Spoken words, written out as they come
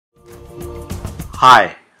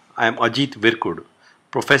Hi, I am Ajit Virkud,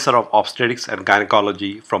 Professor of Obstetrics and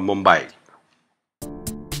Gynecology from Mumbai.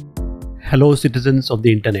 Hello citizens of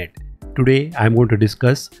the internet. Today I am going to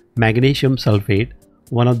discuss magnesium sulfate,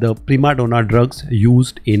 one of the prima donna drugs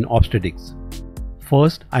used in obstetrics.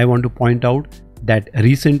 First, I want to point out that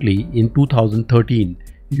recently in 2013,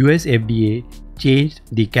 US FDA changed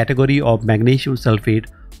the category of magnesium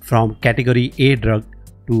sulfate from category A drug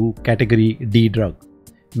to category D drug,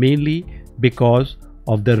 mainly because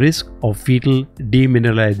of the risk of fetal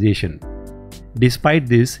demineralization. Despite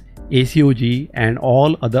this, ACOG and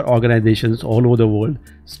all other organizations all over the world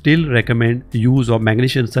still recommend use of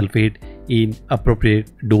magnesium sulfate in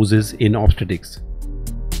appropriate doses in obstetrics.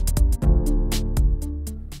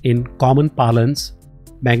 In common parlance,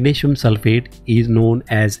 magnesium sulfate is known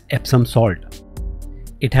as Epsom salt.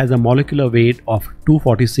 It has a molecular weight of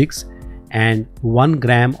 246 and 1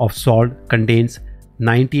 gram of salt contains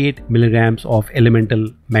 98 milligrams of elemental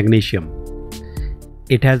magnesium.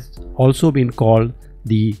 It has also been called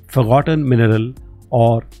the forgotten mineral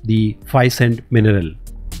or the 5-cent mineral.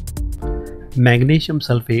 Magnesium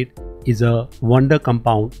sulfate is a wonder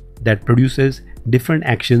compound that produces different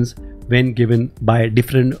actions when given by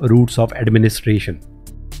different routes of administration.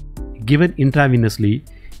 Given intravenously,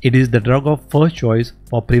 it is the drug of first choice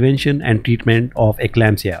for prevention and treatment of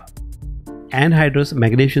eclampsia. Anhydrous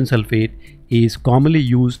magnesium sulfate is commonly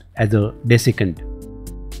used as a desiccant.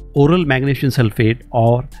 Oral magnesium sulfate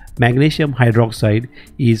or magnesium hydroxide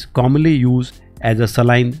is commonly used as a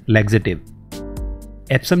saline laxative.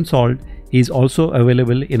 Epsom salt is also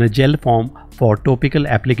available in a gel form for topical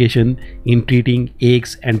application in treating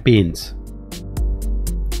aches and pains.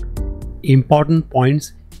 Important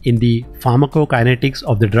points in the pharmacokinetics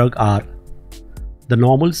of the drug are: the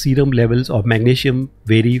normal serum levels of magnesium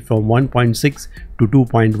vary from 1.6 to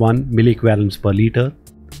 2.1 milliequivalents per liter.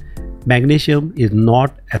 Magnesium is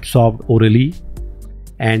not absorbed orally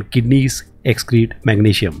and kidneys excrete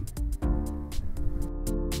magnesium.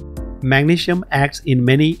 Magnesium acts in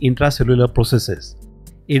many intracellular processes.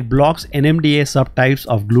 It blocks NMDA subtypes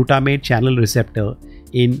of glutamate channel receptor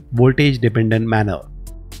in voltage-dependent manner.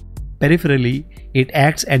 Peripherally, it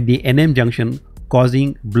acts at the NM junction,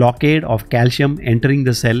 causing blockade of calcium entering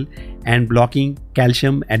the cell and blocking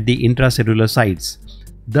calcium at the intracellular sites,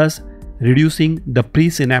 thus reducing the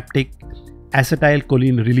presynaptic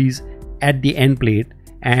acetylcholine release at the end plate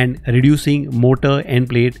and reducing motor end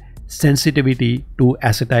plate sensitivity to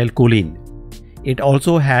acetylcholine. It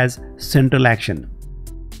also has central action.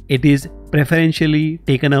 It is preferentially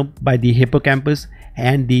taken up by the hippocampus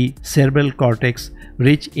and the cerebral cortex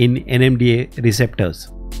rich in NMDA receptors.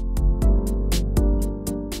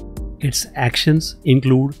 Its actions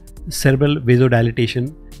include cerebral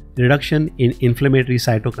vasodilatation, reduction in inflammatory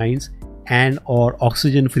cytokines and or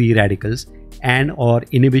oxygen-free radicals, and or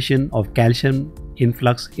inhibition of calcium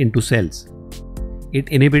influx into cells. It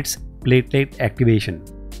inhibits platelet activation.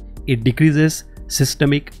 It decreases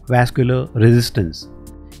systemic vascular resistance.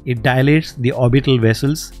 It dilates the orbital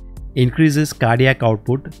vessels, increases cardiac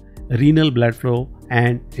output, renal blood flow,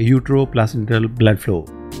 and uteroplacental blood flow.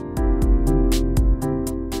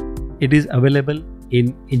 It is available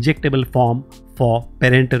in injectable form for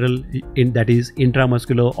parenteral, that is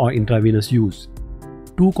intramuscular or intravenous use.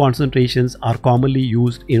 Two concentrations are commonly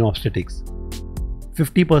used in obstetrics.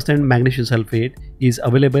 50% magnesium sulfate is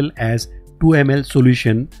available as 2 ml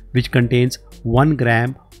solution which contains 1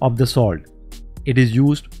 gram of the salt. It is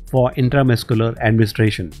used for intramuscular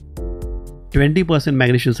administration. 20%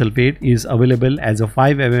 magnesium sulfate is available as a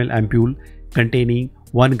 5 ml ampule containing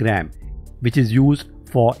 1 gram, which is used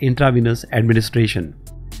for intravenous administration.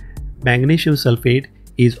 Magnesium sulfate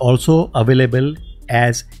is also available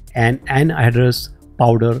as an anhydrous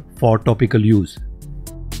powder for topical use.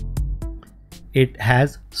 It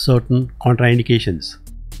has certain contraindications.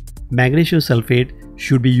 Magnesium sulfate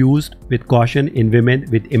should be used with caution in women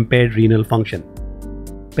with impaired renal function.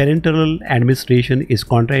 Parenteral administration is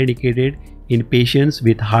contraindicated in patients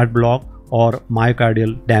with heart block or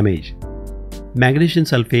myocardial damage. Magnesium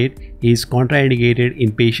sulfate is contraindicated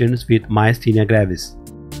in patients with myasthenia gravis.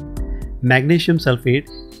 Magnesium sulfate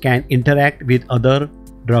can interact with other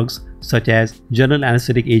drugs such as general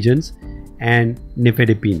anesthetic agents and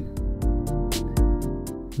nifedipine.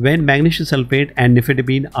 When magnesium sulfate and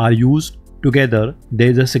nifedipine are used together, there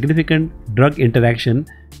is a significant drug interaction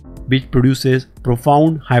which produces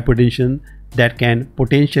profound hypertension that can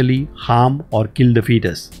potentially harm or kill the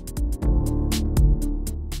fetus.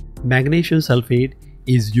 Magnesium sulfate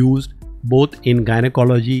is used both in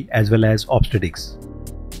gynecology as well as obstetrics.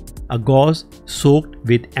 A gauze soaked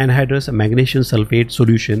with anhydrous magnesium sulfate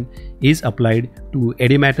solution is applied to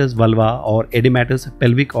edematous vulva or edematous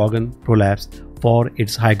pelvic organ prolapse for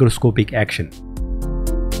its hygroscopic action.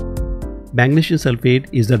 Magnesium sulfate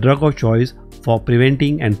is the drug of choice for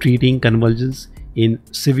preventing and treating convulsions in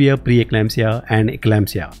severe preeclampsia and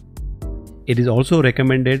eclampsia. It is also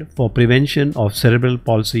recommended for prevention of cerebral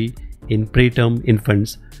palsy in preterm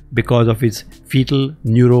infants because of its fetal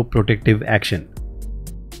neuroprotective action.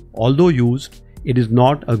 Although used, it is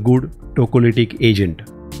not a good tocolytic agent.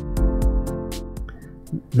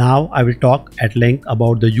 Now I will talk at length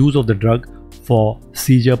about the use of the drug for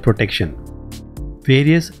seizure protection.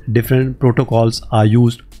 Various different protocols are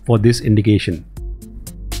used for this indication.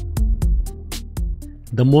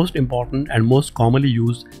 The most important and most commonly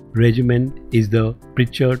used regimen is the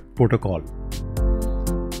Pritchard protocol.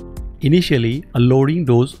 Initially, a loading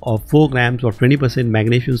dose of 4 grams of 20%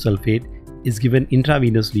 magnesium sulfate is given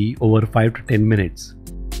intravenously over 5 to 10 minutes.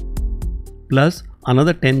 Plus,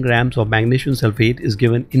 another 10 grams of magnesium sulfate is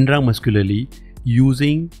given intramuscularly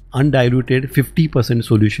using undiluted 50%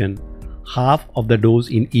 solution, half of the dose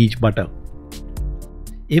in each buttock.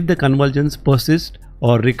 If the convulsions persist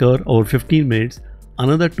or recur over 15 minutes,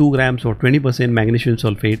 another 2 grams of 20% magnesium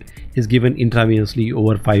sulfate is given intravenously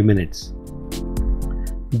over 5 minutes.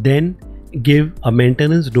 Then give a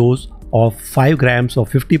maintenance dose of 5 grams of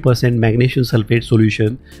 50% magnesium sulfate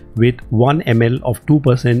solution with 1 ml of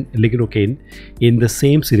 2% lignocaine in the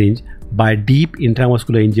same syringe by deep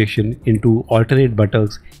intramuscular injection into alternate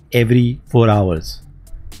buttocks every 4 hours.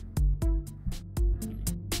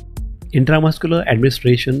 Intramuscular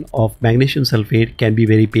administration of magnesium sulfate can be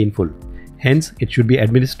very painful. Hence, it should be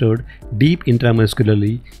administered deep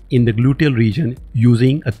intramuscularly in the gluteal region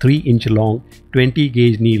using a 3-inch long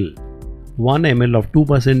 20-gauge needle. 1 ml of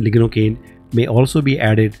 2% lignocaine may also be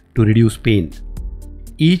added to reduce pain.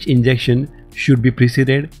 Each injection should be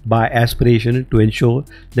preceded by aspiration to ensure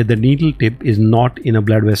that the needle tip is not in a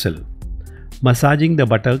blood vessel. Massaging the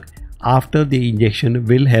buttock after the injection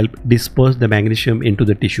will help disperse the magnesium into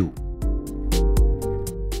the tissue.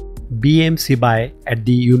 B.M. Sibai at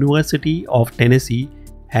the University of Tennessee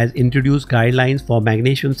has introduced guidelines for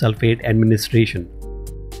magnesium sulfate administration.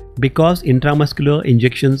 Because intramuscular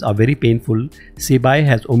injections are very painful, Sibai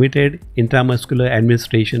has omitted intramuscular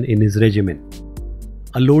administration in his regimen.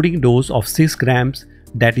 A loading dose of 6 grams,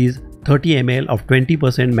 that is 30 ml of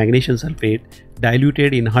 20% magnesium sulfate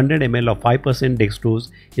diluted in 100 ml of 5% dextrose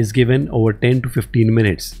is given over 10 to 15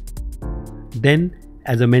 minutes. Then,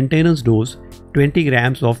 as a maintenance dose, 20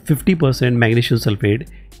 grams of 50% magnesium sulfate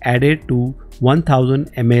added to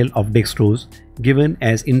 1000 ml of dextrose given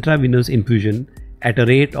as intravenous infusion at a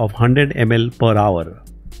rate of 100 ml per hour.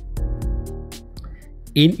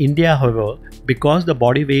 In India, however, because the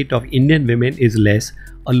body weight of Indian women is less,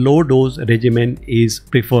 a low dose regimen is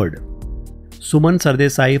preferred. Suman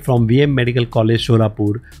Sardesai from VM Medical College,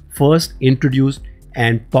 Solapur first introduced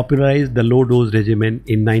and popularized the low dose regimen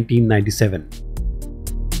in 1997.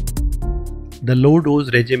 The low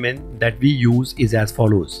dose regimen that we use is as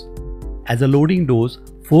follows. As a loading dose,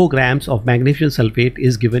 4 grams of magnesium sulfate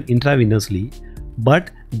is given intravenously,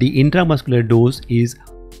 but the intramuscular dose is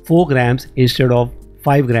 4 grams instead of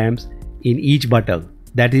 5 grams in each buttock.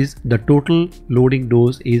 That is, the total loading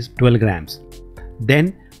dose is 12 grams.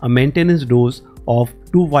 Then a maintenance dose of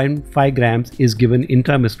 2.5 grams is given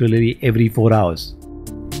intramuscularly every 4 hours.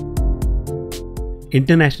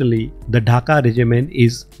 Internationally, the Dhaka regimen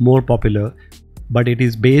is more popular, but it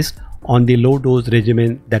is based on the low dose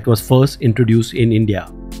regimen that was first introduced in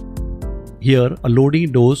India. Here, a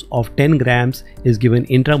loading dose of 10 grams is given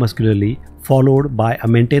intramuscularly, followed by a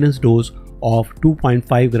maintenance dose of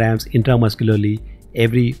 2.5 grams intramuscularly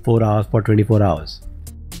every 4 hours for 24 hours.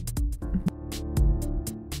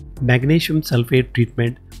 Magnesium sulfate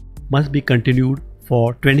treatment must be continued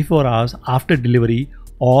for 24 hours after delivery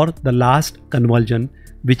or the last convulsion,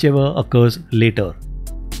 whichever occurs later.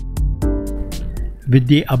 With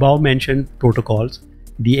the above mentioned protocols,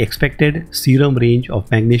 the expected serum range of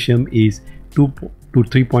magnesium is 2 to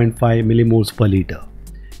 3.5 millimoles per liter.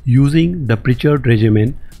 Using the Pritchard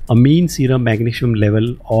regimen, a mean serum magnesium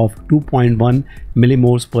level of 2.1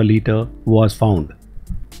 millimoles per liter was found.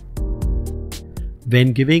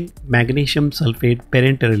 When giving magnesium sulfate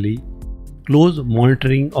parenterally, close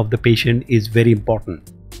monitoring of the patient is very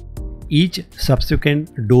important. Each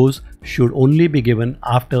subsequent dose should only be given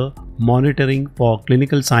after monitoring for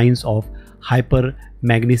clinical signs of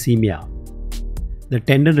hypermagnesemia. The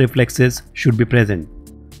tendon reflexes should be present.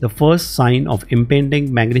 The first sign of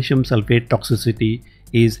impending magnesium sulfate toxicity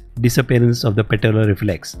is disappearance of the patellar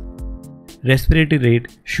reflex. Respiratory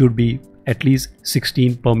rate should be at least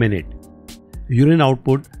 16 per minute. Urine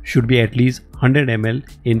output should be at least 100 ml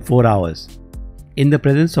in 4 hours. In the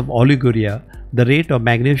presence of oliguria, the rate of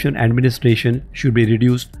magnesium administration should be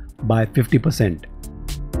reduced by 50%.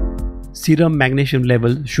 Serum magnesium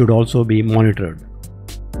levels should also be monitored.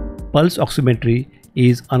 Pulse oximetry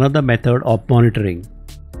is another method of monitoring.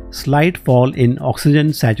 Slight fall in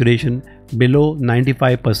oxygen saturation below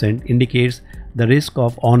 95% indicates the risk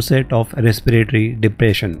of onset of respiratory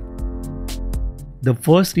depression. The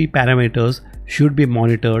first 3 parameters should be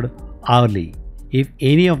monitored hourly. If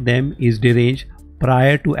any of them is deranged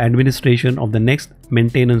prior to administration of the next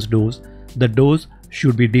maintenance dose, the dose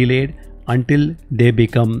should be delayed until they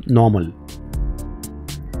become normal.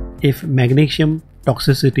 If magnesium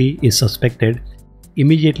toxicity is suspected,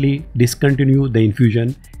 immediately discontinue the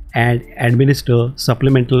infusion and administer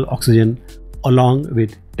supplemental oxygen along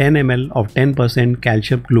with 10 ml of 10%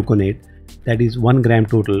 calcium gluconate, that is 1 gram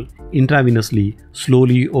total, intravenously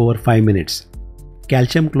slowly over 5 minutes.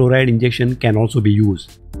 Calcium chloride injection can also be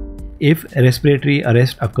used. If respiratory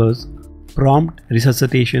arrest occurs, prompt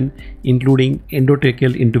resuscitation including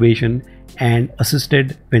endotracheal intubation and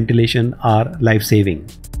assisted ventilation are life-saving.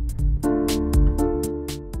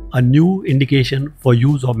 A new indication for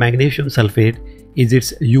use of magnesium sulfate is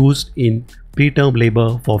its use in preterm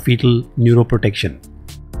labor for fetal neuroprotection.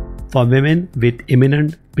 For women with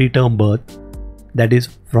imminent preterm birth, that is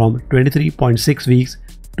from 23.6 weeks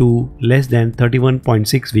to less than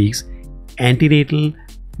 31.6 weeks, antenatal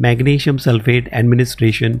magnesium sulfate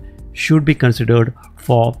administration should be considered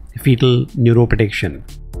for fetal neuroprotection.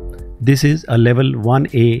 This is a level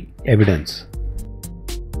 1A evidence.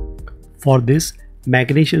 For this,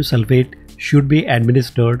 magnesium sulfate should be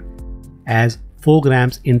administered as 4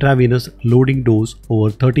 grams intravenous loading dose over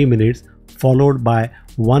 30 minutes followed by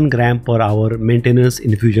 1 gram per hour maintenance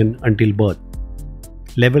infusion until birth.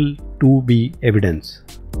 Level 2B evidence.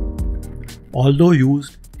 Although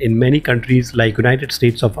used in many countries like United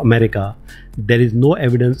States of America, there is no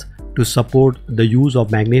evidence to support the use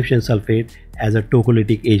of magnesium sulfate as a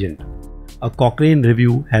tocolytic agent. A Cochrane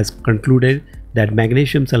review has concluded that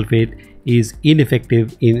magnesium sulfate is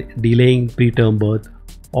ineffective in delaying preterm birth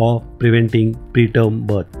or preventing preterm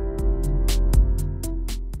birth.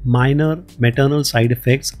 Minor maternal side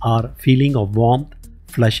effects are feeling of warmth,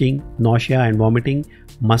 flushing, nausea and vomiting,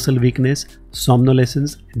 muscle weakness,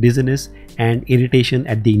 somnolence, dizziness and irritation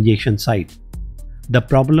at the injection site. The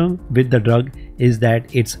problem with the drug is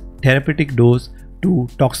that its therapeutic dose to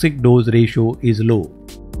toxic dose ratio is low.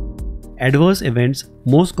 Adverse events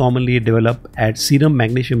most commonly develop at serum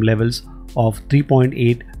magnesium levels of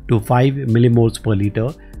 3.8 to 5 millimoles per liter,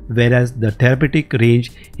 whereas the therapeutic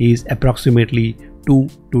range is approximately 2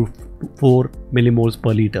 to 4 millimoles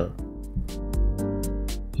per liter.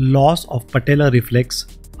 Loss of patellar reflex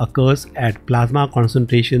occurs at plasma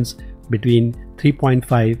concentrations between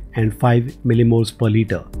 3.5 and 5 millimoles per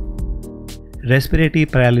liter. Respiratory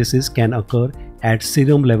paralysis can occur at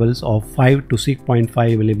serum levels of 5 to 6.5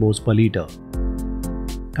 millimoles per liter.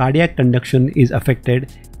 Cardiac conduction is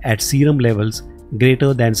affected at serum levels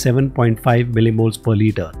greater than 7.5 millimoles per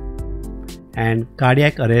liter, and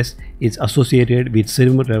cardiac arrest is associated with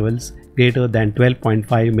serum levels greater than 12.5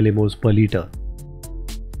 millimoles per liter.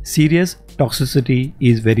 Serious toxicity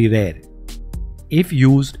is very rare. If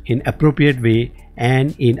used in appropriate way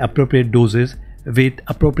and in appropriate doses with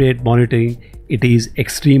appropriate monitoring, it is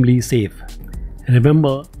extremely safe.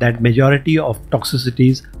 Remember that majority of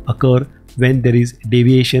toxicities occur when there is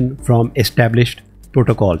deviation from established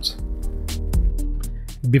protocols.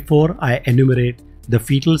 Before I enumerate the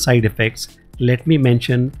fetal side effects, let me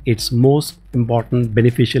mention its most important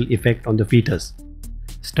beneficial effect on the fetus.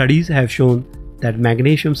 Studies have shown that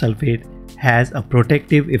magnesium sulfate has a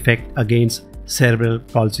protective effect against cerebral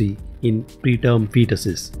palsy in preterm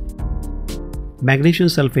fetuses. Magnesium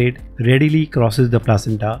sulfate readily crosses the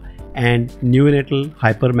placenta and neonatal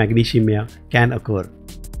hypermagnesemia can occur.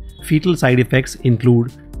 Fetal side effects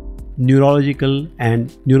include neurological and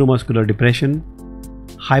neuromuscular depression,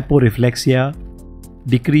 hyporeflexia,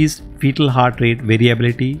 decreased fetal heart rate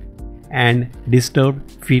variability, and disturbed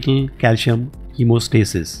fetal calcium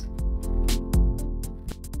hemostasis.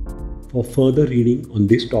 For further reading on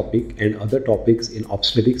this topic and other topics in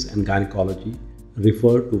obstetrics and gynecology,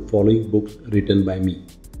 refer to following books written by me.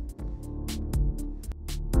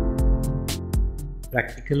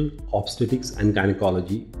 Practical Obstetrics and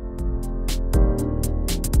Gynecology,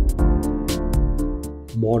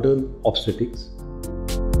 Modern Obstetrics,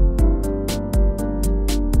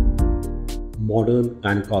 Modern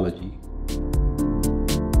Gynecology,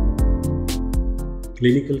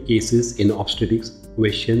 Clinical Cases in Obstetrics,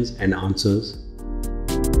 Questions and Answers,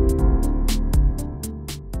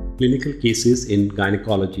 clinical cases in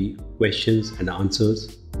gynecology, questions and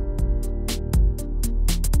answers,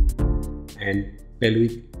 and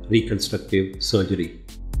pelvic reconstructive surgery.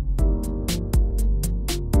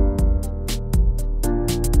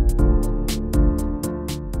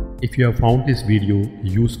 If you have found this video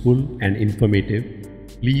useful and informative,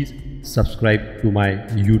 please subscribe to my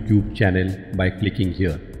YouTube channel by clicking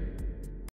here.